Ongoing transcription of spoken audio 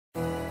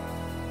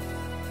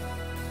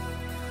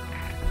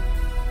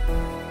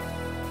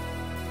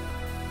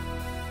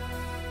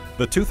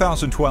the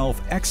 2012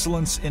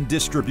 Excellence in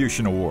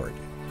Distribution Award.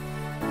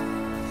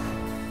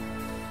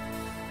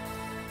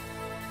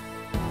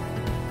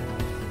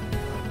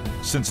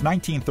 Since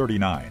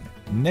 1939,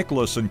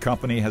 Nicholas &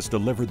 Company has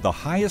delivered the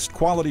highest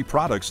quality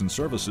products and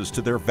services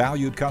to their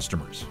valued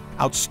customers.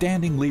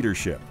 Outstanding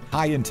leadership,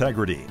 high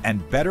integrity,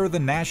 and better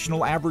than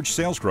national average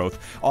sales growth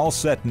all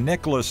set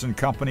Nicholas &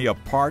 Company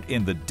apart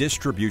in the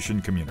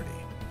distribution community.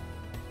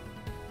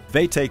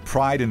 They take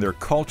pride in their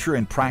culture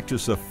and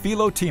practice of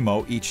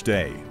philotimo each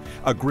day,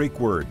 a Greek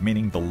word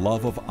meaning the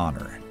love of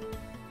honor.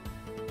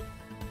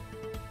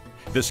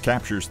 This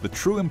captures the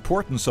true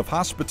importance of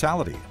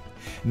hospitality.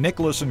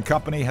 Nicholas &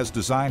 Company has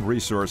designed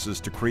resources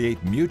to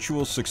create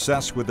mutual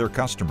success with their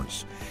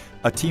customers.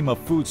 A team of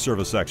food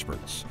service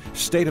experts,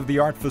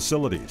 state-of-the-art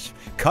facilities,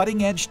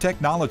 cutting-edge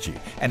technology,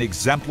 and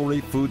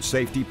exemplary food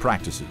safety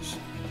practices.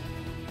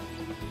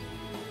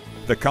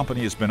 The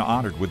company has been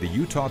honored with the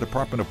Utah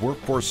Department of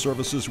Workforce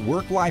Services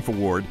Work-Life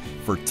Award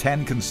for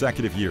 10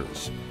 consecutive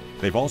years.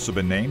 They've also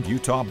been named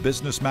Utah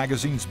Business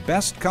Magazine's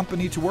Best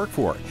Company to Work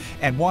For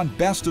and won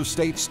Best of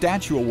State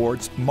Statue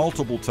Awards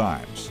multiple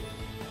times.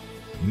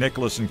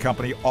 Nicholas &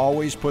 Company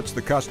always puts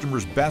the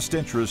customer's best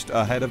interest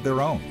ahead of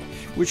their own,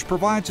 which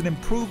provides an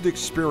improved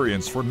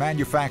experience for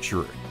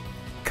manufacturer,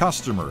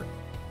 customer,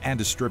 and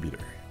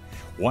distributor.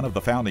 One of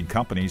the founding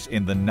companies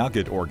in the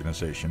Nugget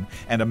organization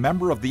and a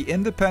member of the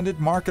Independent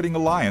Marketing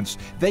Alliance,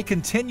 they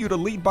continue to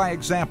lead by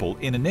example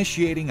in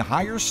initiating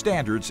higher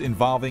standards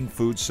involving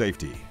food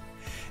safety.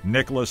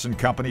 Nicholas &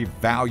 Company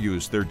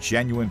values their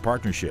genuine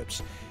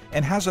partnerships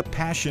and has a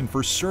passion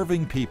for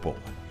serving people.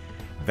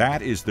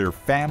 That is their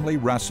family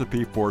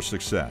recipe for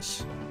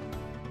success.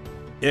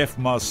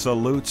 IFMA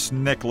salutes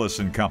Nicholas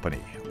 &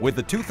 Company with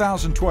the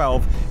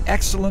 2012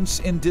 Excellence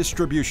in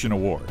Distribution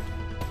Award.